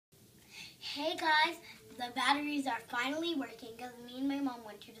Hey guys, the batteries are finally working because me and my mom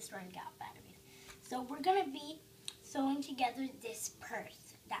went to the store and got batteries. So we're going to be sewing together this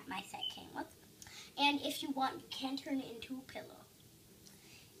purse that my set came with. And if you want, you can turn it into a pillow.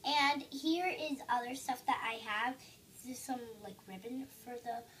 And here is other stuff that I have. This is some like ribbon for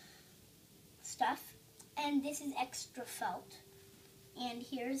the stuff. And this is extra felt. And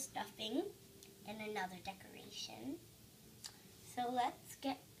here's stuffing and another decoration. So let's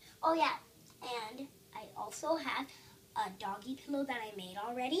get, oh yeah, and I also have a doggy pillow that I made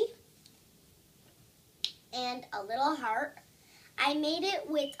already. And a little heart. I made it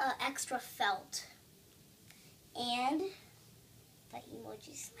with extra felt. And the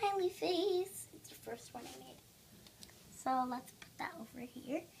emoji smiley face. It's the first one I made. So let's put that over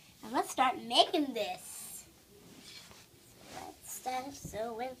here. And let's start making this. So let's start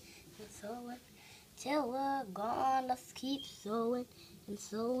sewing and sewing till we're gone. Let's keep sewing and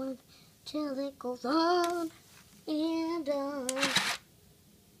sewing till it goes on and on. Let's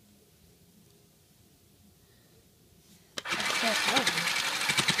start sewing.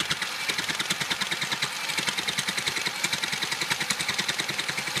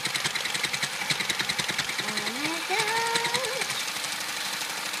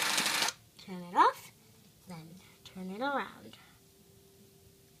 Turn it off, then turn it around.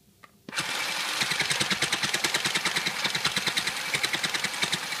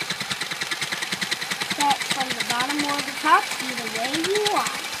 Start from the bottom or the top, either way you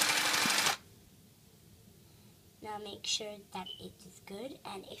want. Now make sure that it is good,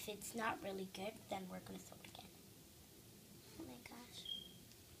 and if it's not really good, then we're going to sew it again. Oh my gosh.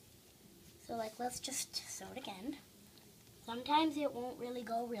 So let's just sew it again. Sometimes it won't really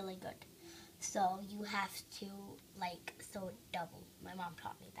go really good. So you have to sew it double. My mom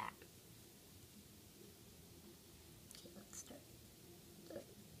taught me that. Okay, let's start.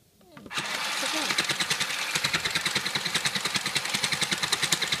 And again.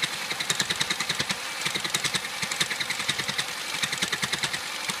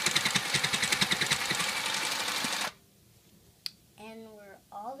 And we're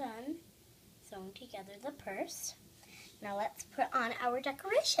all done sewing together the purse. Now let's put on our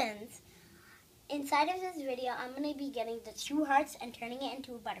decorations. Inside of this video, I'm going to be getting the 2 hearts and turning it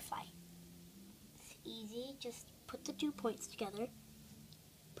into a butterfly. It's easy. Just put the 2 points together.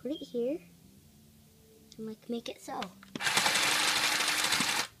 Put it here. And make it so.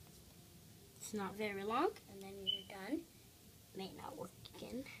 It's not very long. And then you're done. May not work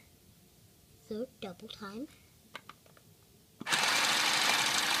again. So double time.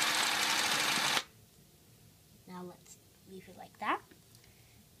 Now let's leave it like that.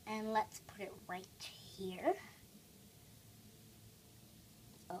 And let's put it right here.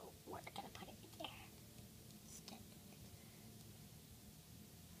 Oh, we're going to put it there instead.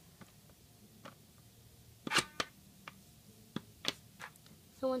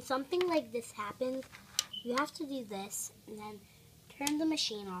 So when something like this happens, you have to do this, and then turn the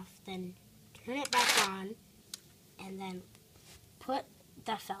machine off, then turn it back on, and then put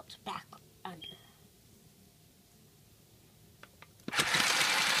the felt back under.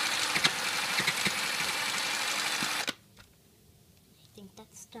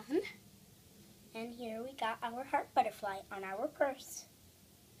 That's done. And here we got our heart butterfly on our purse.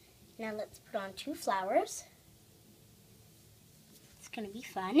 Now let's put on 2 flowers. It's going to be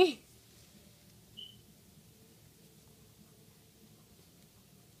fun.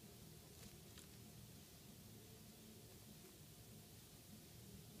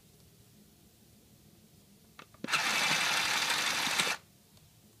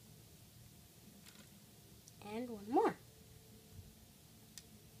 And one more.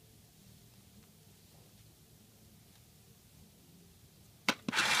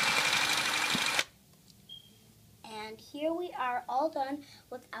 And here we are all done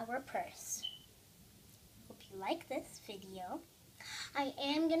with our purse. Hope you like this video. I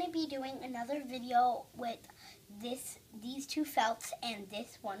am going to be doing another video with these 2 felts and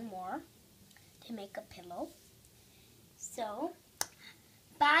this one more to make a pillow. So,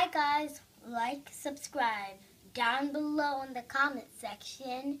 bye guys. Like, subscribe down below in the comment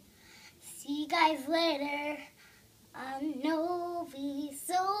section. See you guys later on Novi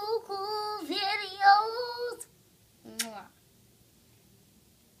So Cool Video.